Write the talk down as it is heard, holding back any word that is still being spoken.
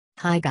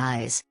Hi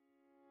guys.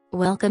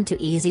 Welcome to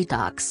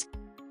EasyTox.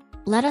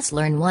 Let us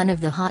learn one of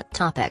the hot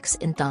topics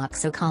in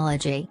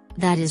toxicology,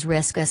 that is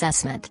risk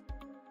assessment.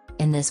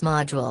 In this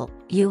module,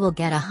 you will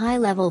get a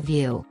high-level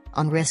view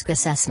on risk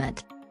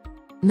assessment.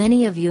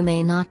 Many of you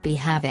may not be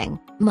having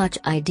much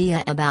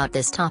idea about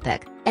this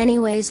topic.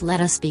 Anyways, let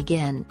us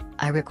begin.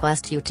 I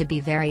request you to be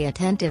very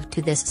attentive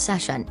to this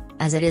session,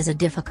 as it is a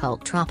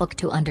difficult topic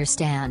to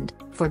understand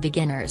for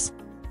beginners.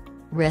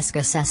 Risk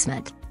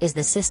assessment is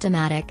the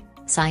systematic,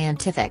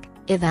 scientific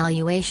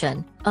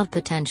evaluation of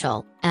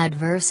potential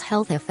adverse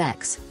health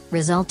effects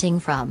resulting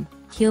from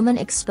human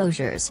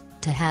exposures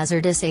to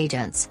hazardous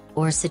agents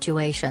or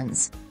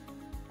situations.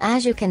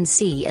 As you can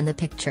see in the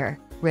picture,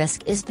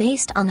 risk is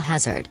based on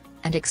hazard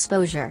and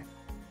exposure.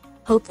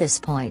 Hope this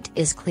point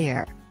is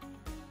clear.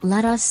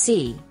 Let us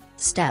see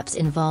steps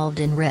involved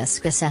in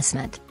risk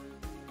assessment.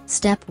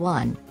 Step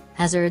 1: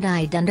 Hazard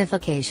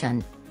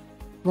identification.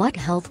 What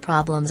health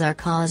problems are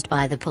caused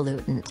by the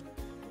pollutant?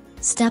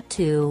 Step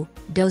 2: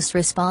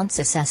 Dose-response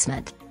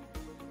assessment.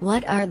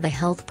 What are the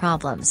health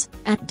problems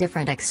at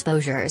different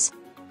exposures?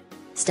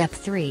 Step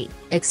 3: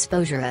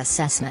 Exposure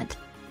assessment.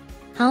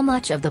 How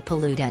much of the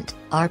pollutant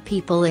are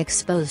people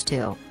exposed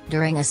to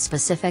during a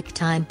specific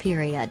time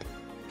period?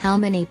 How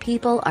many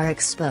people are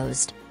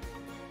exposed?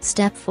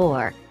 Step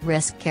 4: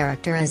 Risk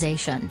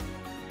characterization.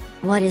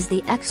 What is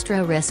the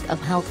extra risk of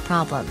health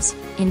problems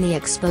in the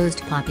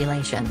exposed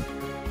population?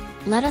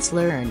 Let us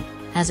learn.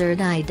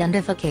 Hazard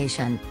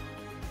identification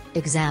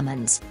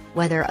examines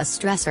whether a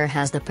stressor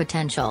has the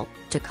potential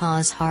to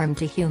cause harm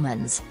to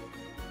humans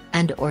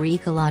and/or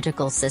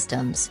ecological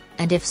systems,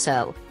 and if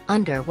so,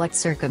 under what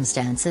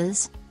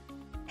circumstances.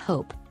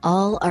 Hope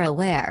all are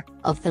aware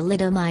of the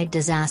thalidomide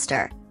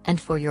disaster, and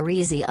for your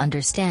easy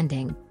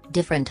understanding,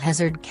 different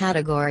hazard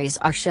categories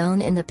are shown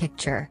in the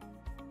picture.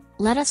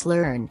 Let us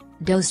learn.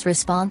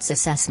 Dose-response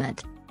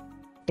assessment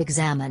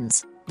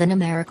examines the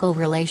numerical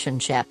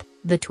relationship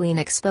between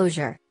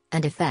exposure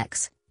and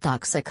effects.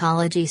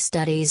 Toxicology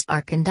studies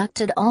are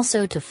conducted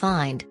also to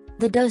find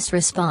the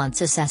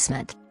dose-response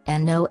assessment,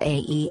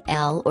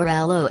 NOAEL or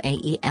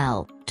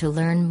LOAEL. To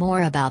learn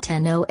more about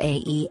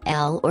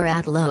NOAEL or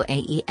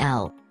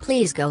LOAEL,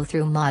 please go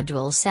through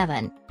Module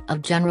 7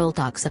 of General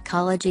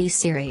Toxicology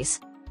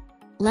series.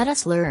 Let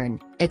us learn.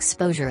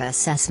 Exposure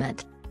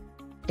assessment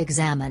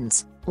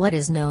examines what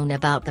is known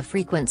about the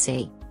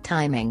frequency,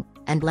 timing,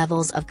 and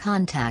levels of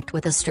contact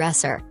with a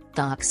stressor.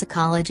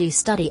 Toxicology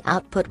study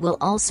output will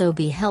also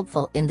be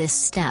helpful in this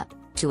step,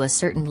 to a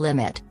certain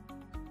limit.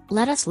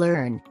 Let us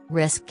learn.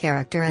 Risk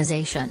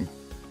characterization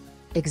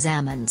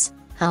examines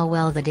how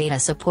well the data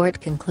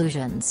support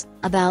conclusions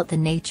about the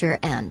nature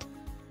and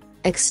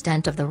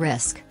extent of the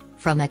risk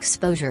from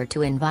exposure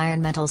to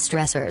environmental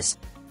stressors.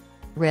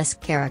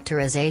 Risk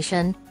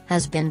characterization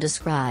has been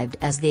described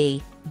as the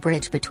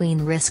bridge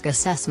between risk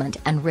assessment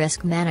and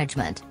risk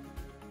management.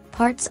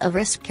 Parts of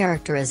risk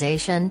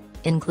characterization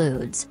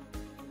includes: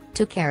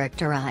 to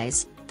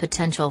characterize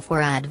potential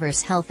for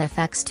adverse health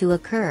effects to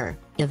occur,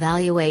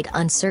 evaluate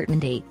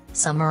uncertainty,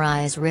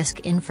 summarize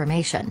risk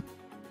information.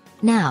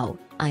 Now,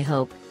 I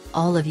hope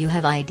all of you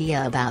have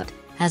idea about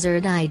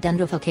hazard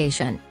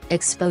identification,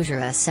 exposure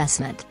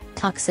assessment,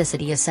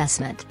 toxicity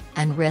assessment,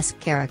 and risk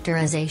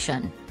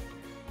characterization.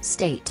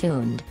 Stay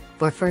tuned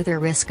for further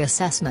risk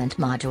assessment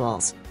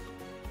modules.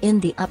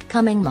 In the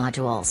upcoming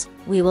modules,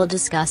 we will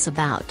discuss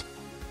about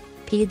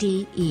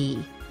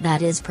PDE,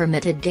 that is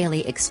permitted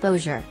daily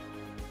exposure;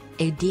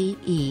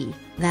 ADE,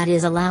 that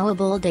is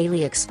allowable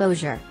daily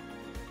exposure;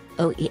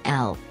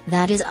 OEL,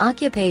 that is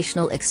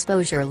occupational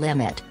exposure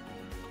limit;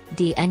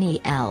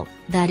 DNEL,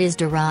 that is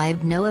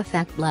derived no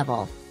effect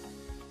level;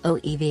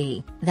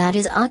 OEV, that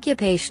is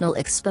occupational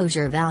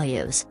exposure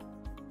values;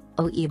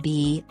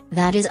 OEB,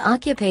 that is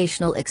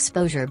occupational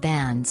exposure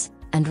bands,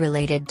 and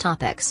related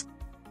topics.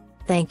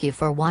 Thank you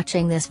for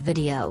watching this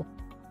video.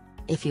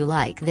 If you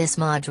like this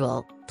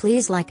module,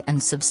 please like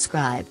and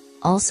subscribe.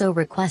 Also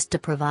request to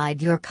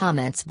provide your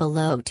comments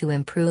below to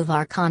improve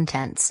our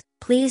contents.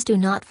 Please do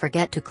not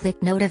forget to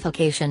click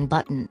notification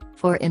button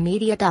for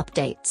immediate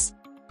updates.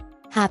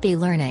 Happy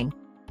learning!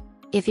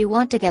 If you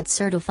want to get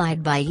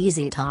certified by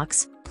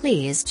EasyTox,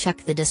 please check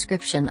the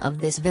description of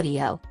this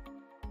video.